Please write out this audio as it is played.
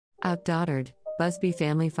OutDaughtered, Busby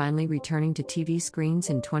family finally returning to TV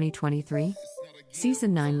screens in 2023?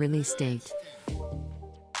 Season 9 release date.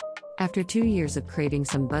 After 2 years of craving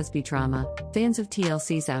some Busby drama, fans of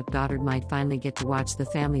TLC's OutDaughtered might finally get to watch the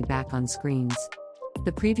family back on screens.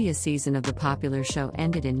 The previous season of the popular show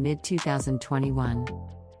ended in mid-2021.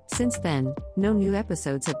 Since then, no new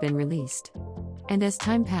episodes have been released. And as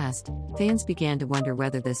time passed, fans began to wonder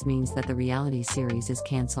whether this means that the reality series is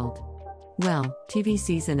cancelled. Well, TV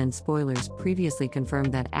season and spoilers previously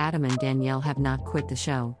confirmed that Adam and Danielle have not quit the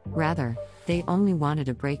show, rather, they only wanted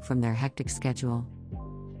a break from their hectic schedule.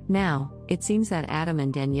 Now, it seems that Adam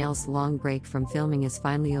and Danielle's long break from filming is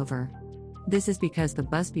finally over. This is because the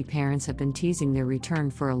Busby parents have been teasing their return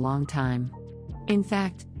for a long time. In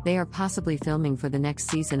fact, they are possibly filming for the next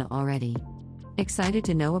season already. Excited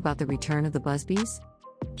to know about the return of the Busbys?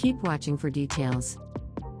 Keep watching for details.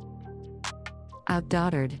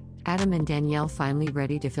 OutDaughtered, Adam and Danielle finally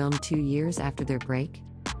ready to film 2 years after their break?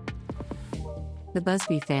 The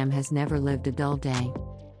Busby fam has never lived a dull day.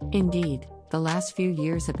 Indeed, the last few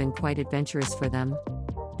years have been quite adventurous for them.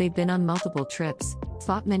 They've been on multiple trips,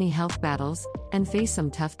 fought many health battles, and faced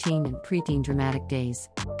some tough teen and preteen dramatic days.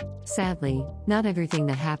 Sadly, not everything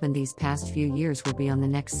that happened these past few years will be on the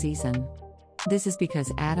next season. This is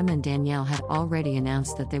because Adam and Danielle had already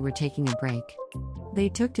announced that they were taking a break. They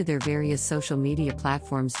took to their various social media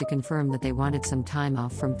platforms to confirm that they wanted some time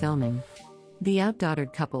off from filming. The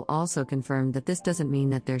OutDaughtered couple also confirmed that this doesn't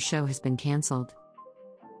mean that their show has been cancelled.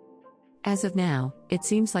 As of now, it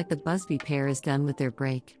seems like the Busby pair is done with their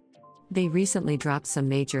break. They recently dropped some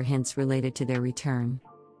major hints related to their return.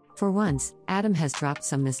 For once, Adam has dropped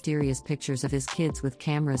some mysterious pictures of his kids with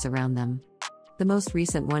cameras around them. The most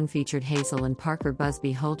recent one featured Hazel and Parker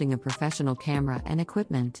Busby holding a professional camera and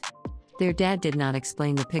equipment. Their dad did not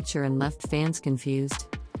explain the picture and left fans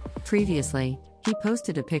confused. Previously, he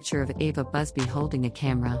posted a picture of Ava Busby holding a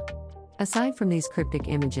camera. Aside from these cryptic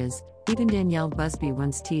images, even Danielle Busby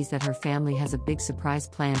once teased that her family has a big surprise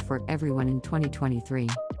planned for everyone in 2023.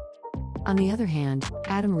 On the other hand,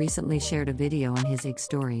 Adam recently shared a video on his IG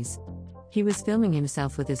stories. He was filming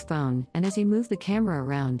himself with his phone, and as he moved the camera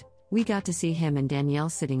around, we got to see him and Danielle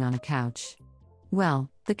sitting on a couch. Well,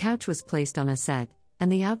 the couch was placed on a set,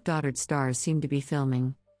 and the OutDaughtered stars seemed to be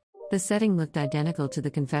filming. The setting looked identical to the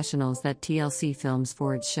confessionals that TLC films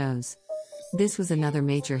for its shows. This was another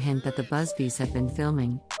major hint that the Busbys have been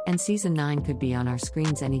filming, and Season 9 could be on our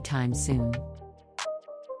screens anytime soon.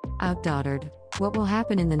 OutDaughtered, what will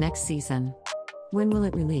happen in the next season? When will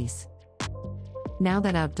it release? Now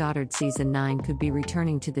that OutDaughtered Season 9 could be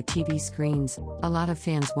returning to the TV screens, a lot of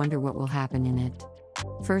fans wonder what will happen in it.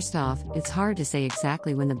 First off, it's hard to say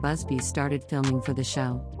exactly when the Busbys started filming for the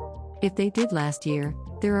show. If they did last year,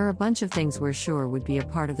 there are a bunch of things we're sure would be a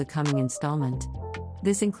part of the coming installment.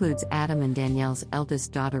 This includes Adam and Danielle's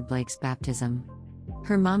eldest daughter Blake's baptism.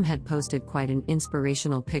 Her mom had posted quite an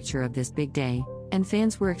inspirational picture of this big day, and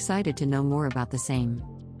fans were excited to know more about the same.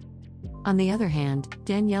 On the other hand,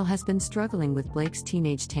 Danielle has been struggling with Blake's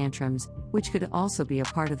teenage tantrums, which could also be a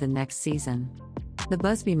part of the next season. The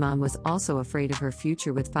Busby mom was also afraid of her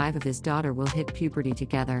future with 5 of his daughter will hit puberty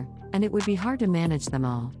together, and it would be hard to manage them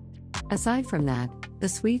all. Aside from that, the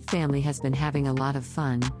Sweet family has been having a lot of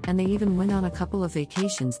fun, and they even went on a couple of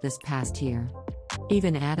vacations this past year.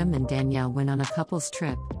 Even Adam and Danielle went on a couple's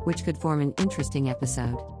trip, which could form an interesting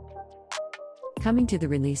episode. Coming to the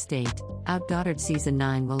release date, OutDaughtered Season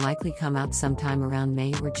 9 will likely come out sometime around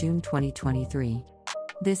May or June 2023.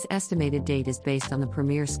 This estimated date is based on the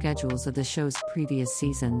premiere schedules of the show's previous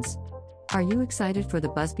seasons. Are you excited for the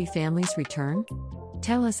Busby family's return?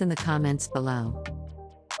 Tell us in the comments below.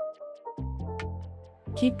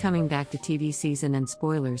 Keep coming back to TV season and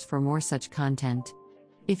spoilers for more such content.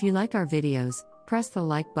 If you like our videos, press the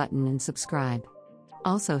like button and subscribe.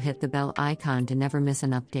 Also hit the bell icon to never miss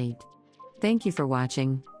an update. Thank you for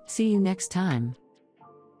watching. See you next time.